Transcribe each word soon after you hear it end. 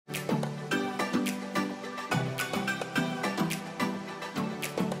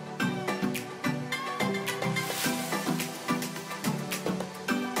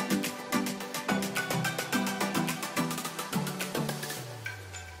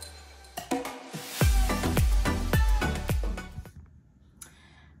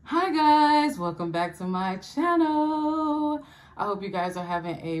welcome back to my channel. I hope you guys are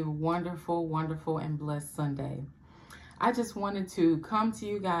having a wonderful and blessed Sunday. I just wanted to come to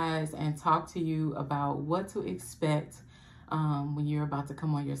you guys and talk to you about what to expect when you're about to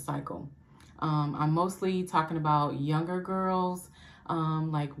come on your cycle. I'm mostly talking about younger girls,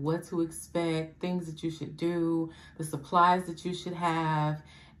 like what to expect, things that you should do, the supplies that you should have,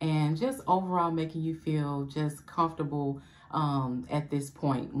 and just overall making you feel just comfortable at this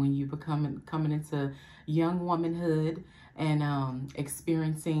point when you coming into young womanhood and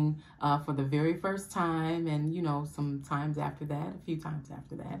experiencing for the very first time, and some times after that, a few times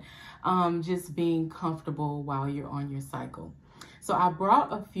after that, just being comfortable while you're on your cycle. So I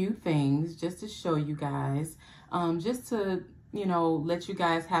brought a few things just to show you guys, just to let you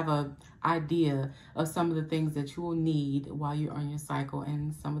guys have a idea of some of the things that you will need while you're on your cycle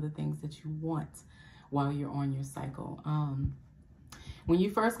and some of the things that you want while you're on your cycle. When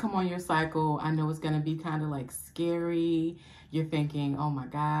you first come on your cycle, I know it's going to be kind of like scary. You're thinking, oh my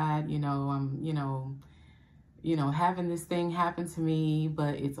God, I'm, having this thing happen to me,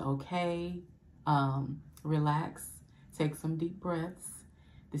 but it's okay. Relax, take some deep breaths.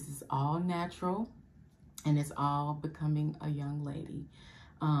 This is all natural, and it's all becoming a young lady,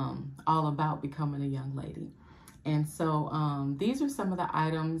 all about becoming a young lady. And so these are some of the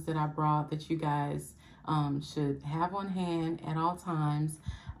items that I brought that you guys should have on hand at all times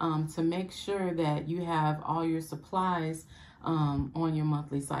to make sure that you have all your supplies on your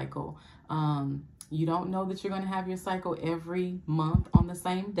monthly cycle. You don't know that you're going to have your cycle every month on the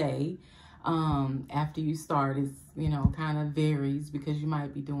same day. After you start, it's, kind of varies because you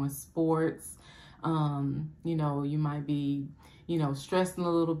might be doing sports. You might be, stressing a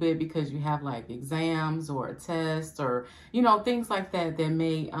little bit because you have like exams or a test or, things like that that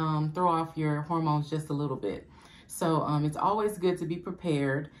may throw off your hormones just a little bit. So it's always good to be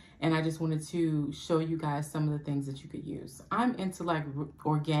prepared. And I just wanted to show you guys some of the things that you could use. I'm into like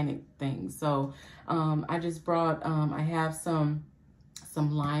organic things. So I just brought, I have some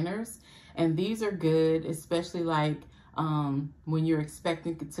liners, and these are good, especially like when you're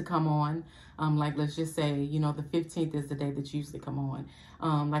expecting to come on, like let's just say, the 15th is the day that you usually come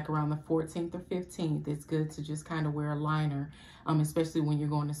on, like around the 14th or 15th, it's good to just kind of wear a liner, especially when you're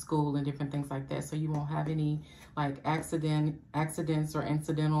going to school and different things like that. So you won't have any like accidents or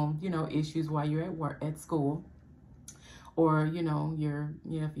incidental, issues while you're at school. Or,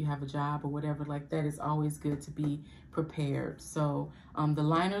 if you have a job or whatever like that, it's always good to be prepared. So the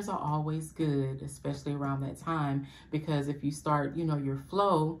liners are always good, especially around that time, because if you start, your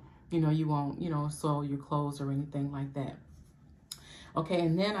flow, you won't, soil your clothes or anything like that. Okay,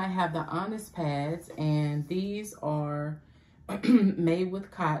 and then I have the Honest pads, and these are made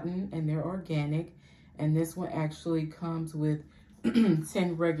with cotton, and they're organic. And this one actually comes with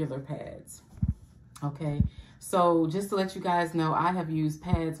 10 regular pads. Okay. So just to let you guys know, I have used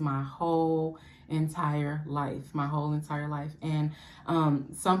pads my whole entire life, And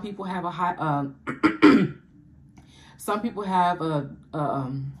some people have a some people have a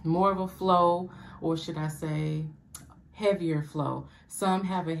more of a flow, or should I say heavier flow. Some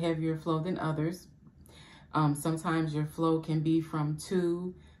have a heavier flow than others. Sometimes your flow can be from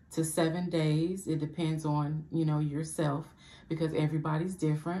 2 to 7 days. It depends on, yourself, because everybody's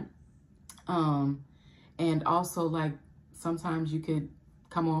different. And also, like, sometimes you could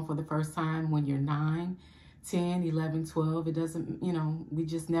come on for the first time when you're 9, 10, 11, 12. It doesn't, we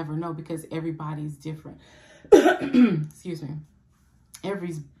just never know because everybody's different. Excuse me.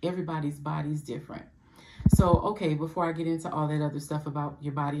 Everybody's body's different. So, okay, before I get into all that other stuff about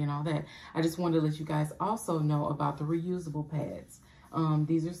your body and all that, I just wanted to let you guys also know about the reusable pads.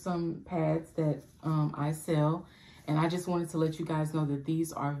 These are some pads that I sell, and I just wanted to let you guys know that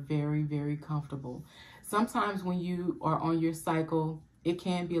these are very comfortable. Sometimes when you are on your cycle, it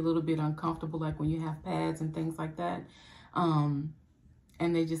can be a little bit uncomfortable, like when you have pads and things like that. And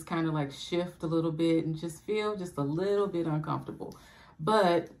they just kind of like shift a little bit and just feel just a little bit uncomfortable.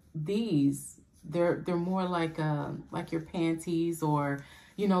 But these, they're more like your panties or,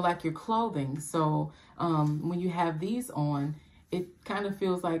 like your clothing. So when you have these on, it kind of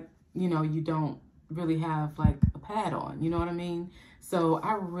feels like, you don't really have like a pad on, you know what I mean? So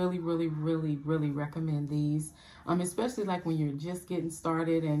I really recommend these, especially like when you're just getting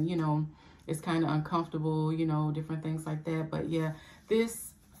started and, it's kind of uncomfortable, different things like that. But yeah,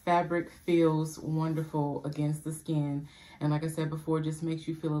 this fabric feels wonderful against the skin. And like I said before, just makes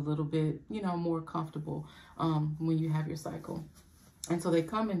you feel a little bit, more comfortable when you have your cycle. And so they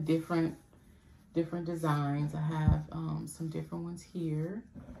come in different designs. I have some different ones here.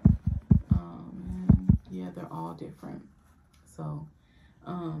 Yeah, they're all different. So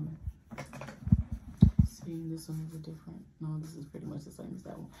See, this one is a different, no, this is pretty much the same as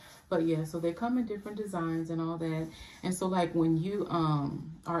that one. But yeah, so they come in different designs and all that. And so like when you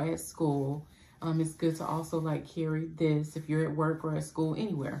are at school, it's good to also like carry this if you're at work or at school,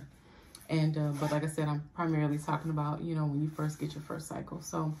 anywhere. And but like I said, I'm primarily talking about, you know, when you first get your first cycle.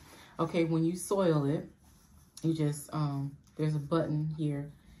 So okay, when you soil it, you just there's a button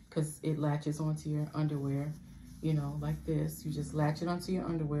here because it latches onto your underwear, you know, like this. You just latch it onto your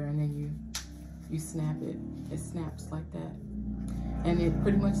underwear and then you snap it. It snaps like that. And it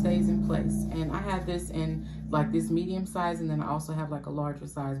pretty much stays in place. And I have this in like this medium size, and then I also have like a larger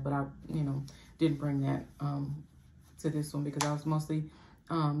size, but I, you know, didn't bring that to this one because I was mostly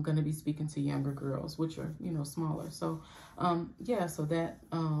going to be speaking to younger girls, which are, you know, smaller. So yeah, so that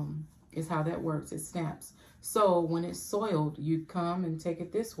is how that works. It snaps. So when it's soiled, you come and take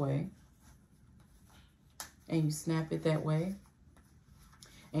it this way and you snap it that way.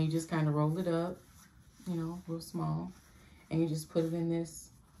 And you just kind of roll it up, you know, real small. And you just put it in this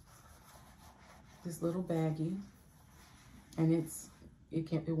little baggie. And it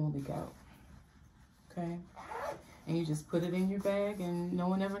won't leak out. Okay? And you just put it in your bag and no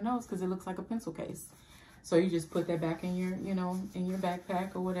one ever knows because it looks like a pencil case. So you just put that back in your, you know, in your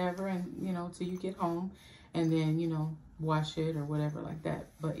backpack or whatever, and, you know, till you get home, and then, you know, wash it or whatever like that.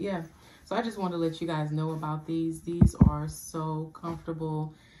 But yeah, so I just want to let you guys know about these. These are so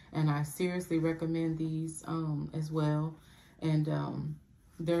comfortable, and I seriously recommend these as well. And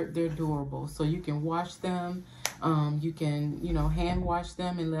they're durable, so you can wash them. You can, you know, hand wash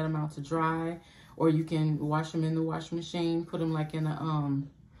them and let them out to dry, or you can wash them in the washing machine, put them like in a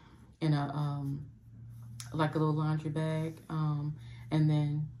like a little laundry bag, and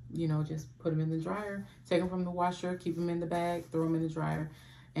then, you know, just put them in the dryer, take them from the washer, keep them in the bag, throw them in the dryer,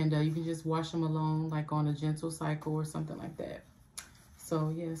 and you can just wash them alone, like on a gentle cycle or something like that.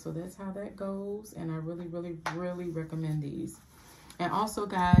 So yeah, so that's how that goes, and I really, really, really recommend these. And also,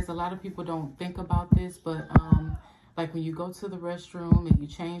 guys, a lot of people don't think about this, but like when you go to the restroom and you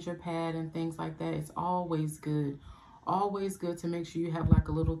change your pad and things like that, it's always good to make sure you have like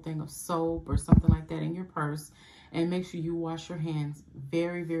a little thing of soap or something like that in your purse, and make sure you wash your hands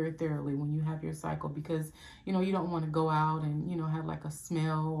very, very thoroughly when you have your cycle, because, you know, you don't want to go out and, you know, have like a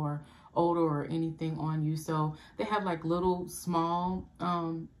smell or odor or anything on you. So they have like little small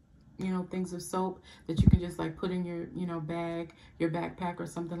you know, things of soap that you can just like put in your, you know, bag, your backpack or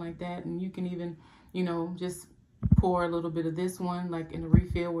something like that. And you can even, you know, just pour a little bit of this one like in a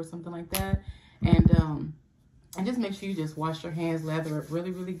refill or something like that, and just make sure you just wash your hands, lather up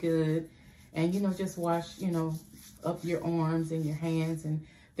really, really good. And, you know, just wash, you know, up your arms and your hands and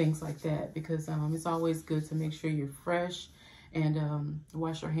things like that, because it's always good to make sure you're fresh and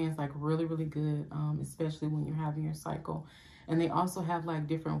wash your hands like really, really good, especially when you're having your cycle. And they also have like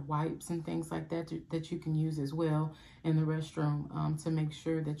different wipes and things like that that you can use as well in the restroom to make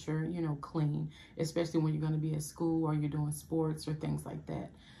sure that you're, you know, clean, especially when you're going to be at school or you're doing sports or things like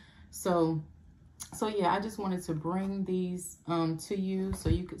that. So yeah, I just wanted to bring these to you so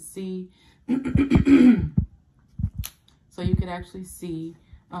you could see, so you could actually see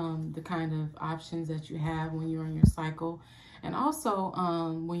the kind of options that you have when you're on your cycle. And also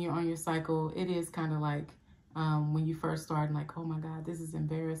when you're on your cycle, it is kind of like when you first start, like, oh my God, this is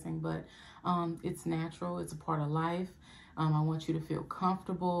embarrassing, but it's natural. It's a part of life. I want you to feel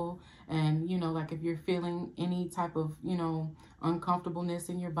comfortable. And, you know, like if you're feeling any type of, you know, uncomfortableness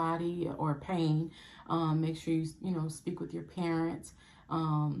in your body or pain, make sure you, you know, speak with your parents,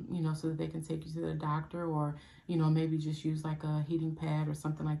 you know, so that they can take you to the doctor, or, you know, maybe just use like a heating pad or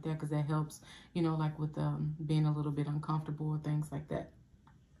something like that, because that helps, you know, like with being a little bit uncomfortable or things like that.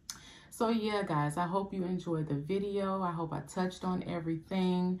 So yeah, guys, I hope you enjoyed the video. I hope I touched on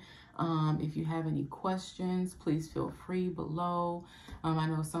everything. If you have any questions, please feel free below. I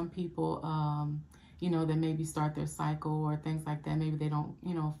know some people, you know, that maybe start their cycle or things like that. Maybe they don't,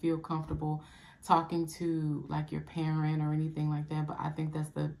 you know, feel comfortable talking to like your parent or anything like that. But I think that's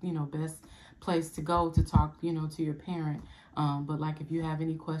the, you know, best place to go to talk, you know, to your parent. But like if you have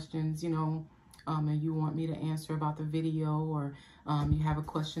any questions, you know, and you want me to answer about the video, or you have a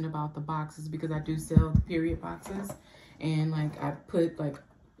question about the boxes, because I do sell the period boxes, and like I put like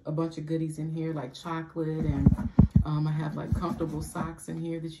a bunch of goodies in here, like chocolate, and I have like comfortable socks in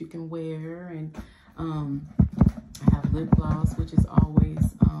here that you can wear, and I have lip gloss, which is always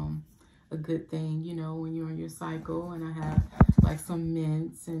a good thing, you know, when you're on your cycle. And I have like some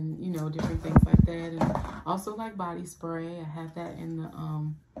mints and, you know, different things like that, and also like body spray. I have that in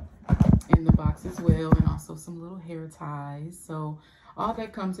the box as well, and also some little hair ties. So all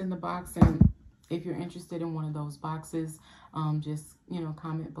that comes in the box, and If you're interested in one of those boxes, just,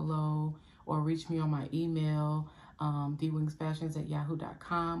 comment below or reach me on my email,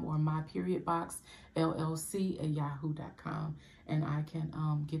 dwingsfashions@yahoo.com, or myperiodboxllc@yahoo.com, and I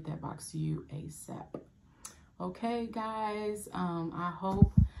can get that box to you ASAP. Okay, guys, I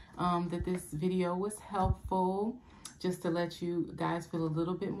hope that this video was helpful, just to let you guys feel a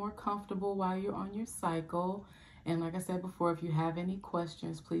little bit more comfortable while you're on your cycle. And like I said before, if you have any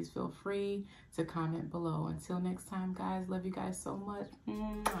questions, please feel free to comment below. Until next time, guys, love you guys so much.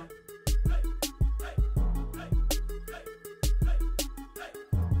 Mwah.